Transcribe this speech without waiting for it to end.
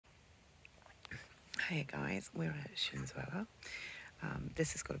Hey guys, we're at Shindzela.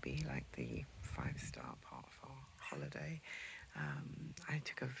 This has got to be like the 5-star part of our holiday. I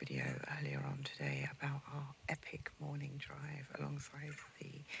took a video earlier on today about our epic morning drive alongside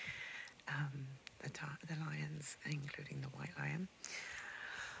the lions, including the white lion.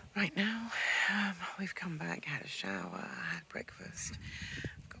 Right now, we've come back, had a shower, had breakfast,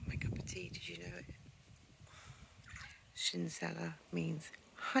 got my cup of tea. Did you know it? Shindzela means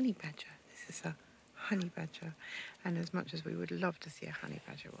honey badger. This is a honey badger, and as much as we would love to see a honey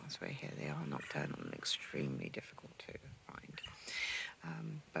badger whilst we're here, they are nocturnal and extremely difficult to find.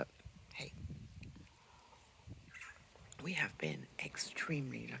 But hey, we have been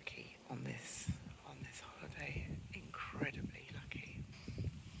extremely lucky on this holiday. Incredibly lucky.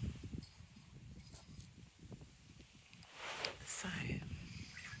 So,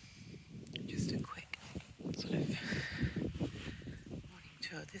 just a quick sort of morning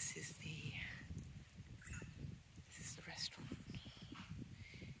tour. This is the restaurant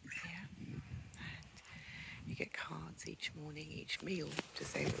here, and you get cards each morning, each meal, to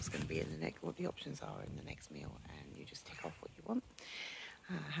say what's going to be in the next, what the options are in the next meal, and you just tick off what you want,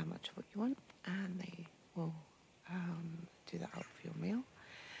 how much of what you want, and they will do that up for your meal.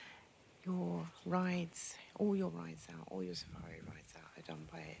 Your rides, all your rides out, all your safari rides out are done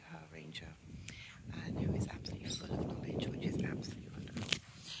by a ranger, and who is absolutely full of knowledge, which is absolutely wonderful.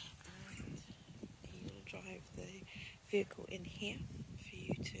 And he will drive the vehicle in here for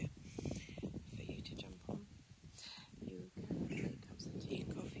you to jump on. You can make cups of tea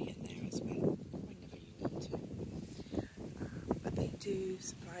and coffee in there as well whenever you need to. But they do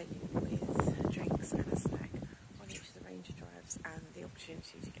supply you with drinks and a snack on each of the ranger drives, and the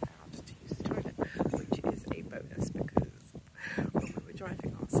opportunity to get out to use the toilet, which is a bonus because when we were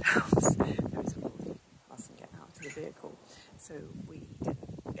driving ourselves, there was a rule that mustn't get out to the vehicle, so we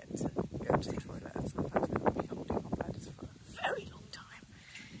didn't get to go to the toilet, and sometimes we would be holding our bladders for a very long time.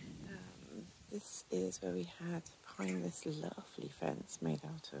 This is where we had, behind this lovely fence made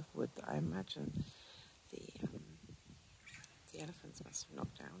out of wood that I imagine the elephants must have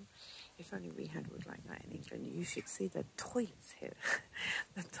knocked down. If only we had wood like that in England. You should see the toys here.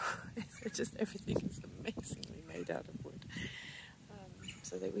 The toys are just, everything is amazingly made out of wood.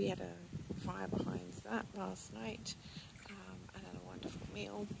 So that we had a fire behind that last night, and had a wonderful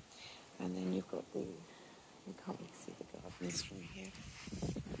meal. And then you've got you can't really see the gardens from here.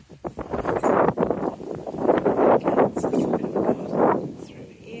 So there's a bit of a garden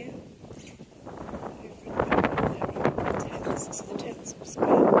through here. So the tents will span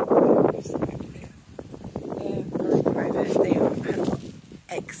across the back here. They're very private. They have got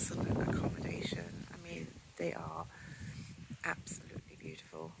excellent accommodation. I mean, they are absolutely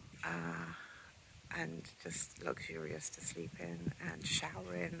beautiful and just luxurious to sleep in and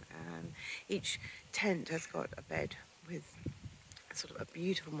shower in. And each tent has got a bed with sort of a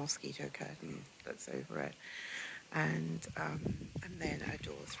beautiful mosquito curtain that's over it, and then a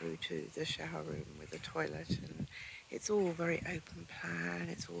door through to the shower room with a toilet, and it's all very open plan,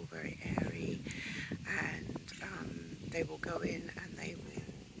 it's all very airy, and they will go in and they will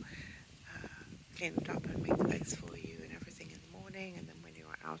clean it up and make the beds for you and everything in the morning, and then when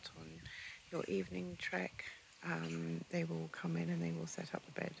you're out on your evening trek, they will come in and they will set up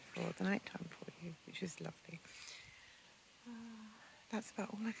the bed for the night time for you, which is lovely. That's about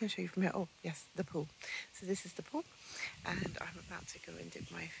all I can show you from here. Oh, yes, the pool. So this is the pool, and I'm about to go and dip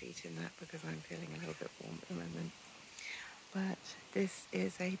my feet in that because I'm feeling a little bit warm at the moment. But this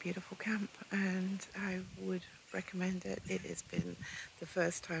is a beautiful camp, and I would recommend it. It has been the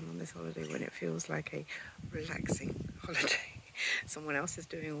first time on this holiday when it feels like a relaxing holiday. Someone else is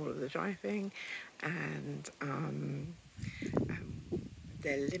doing all of the driving, and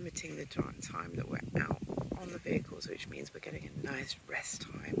they're limiting the time that we're out on the vehicles, which means we're getting a nice rest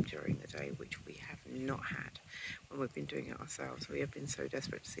time during the day, which we have not had when we've been doing it ourselves. We have been so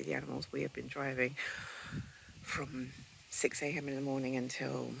desperate to see the animals. We have been driving from 6 a.m. in the morning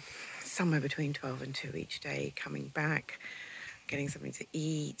until somewhere between 12 and 2 each day, coming back, getting something to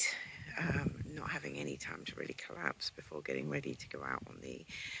eat, not having any time to really collapse before getting ready to go out on the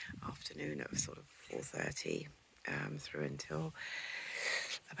afternoon of sort of 4:30 through until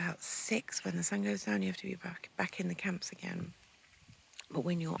about 6 when the sun goes down. You have to be back in the camps again. But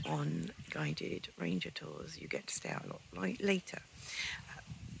when you're on guided ranger tours, you get to stay out a lot later,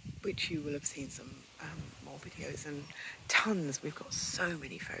 which you will have seen some more videos and tons. We've got so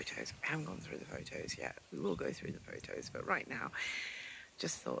many photos. We haven't gone through the photos yet. We will go through the photos, but right now,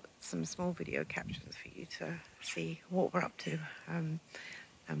 just thought some small video captions for you to see what we're up to, and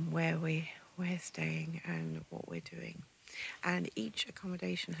where we're staying and what we're doing. And each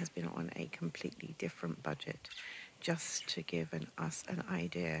accommodation has been on a completely different budget, just to give us an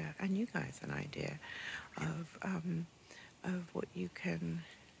idea, and you guys an idea, of what you can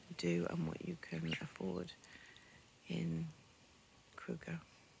do and what you can afford in Kruger.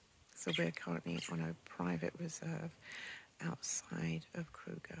 So we're currently on a private reserve outside of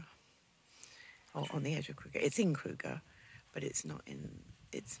Kruger, or on the edge of Kruger. It's in Kruger, but it's not in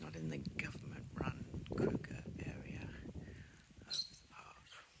the government-run Kruger area of the park.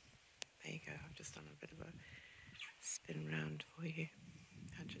 There you go. I've just done a bit of a spin round for you,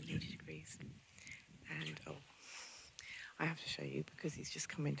 180 degrees. And I have to show you because he's just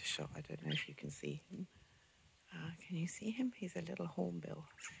come into shot. I don't know if you can see him. Can you see him? He's a little hornbill.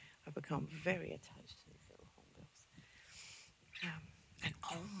 I've become very attached to these little hornbills. And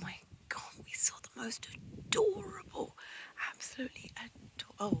oh my God, we saw the most adorable, absolutely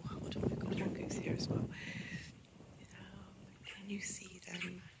adorable. Oh, hold on, we've got mongoose here as well. Can you see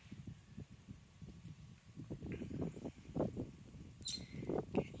them?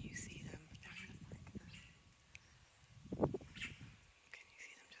 Can you see them? Can you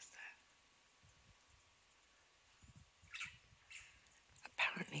see them just there?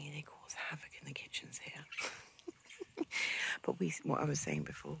 Apparently they cause havoc in the kitchens here. But what I was saying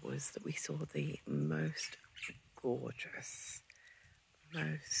before was that we saw the most gorgeous,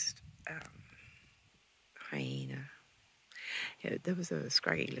 most hyena. Yeah, there was a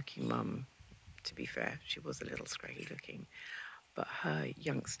scraggy looking mum, to be fair. She was a little scraggy looking. But her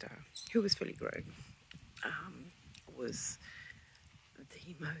youngster, who was fully grown, was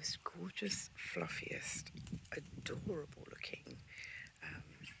the most gorgeous, fluffiest, adorable looking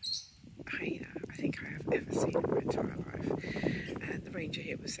hyena I think I have ever seen in my entire life. And the ranger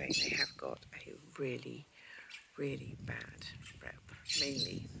here was saying they have got a really, really bad rep,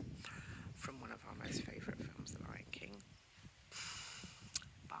 mainly from one of our most favourite films, The Lion King.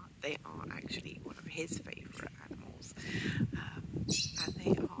 But they are actually one of his favourite animals, and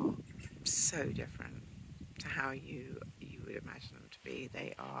they are so different to how you would imagine them to be.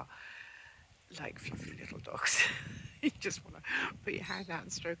 They are like fluffy little dogs. You just want to put your hand out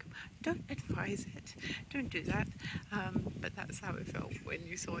and stroke them. Don't advise it. Don't do that. But that's how it felt when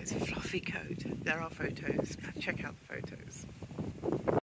you saw his fluffy coat. There are photos. Check out the photos.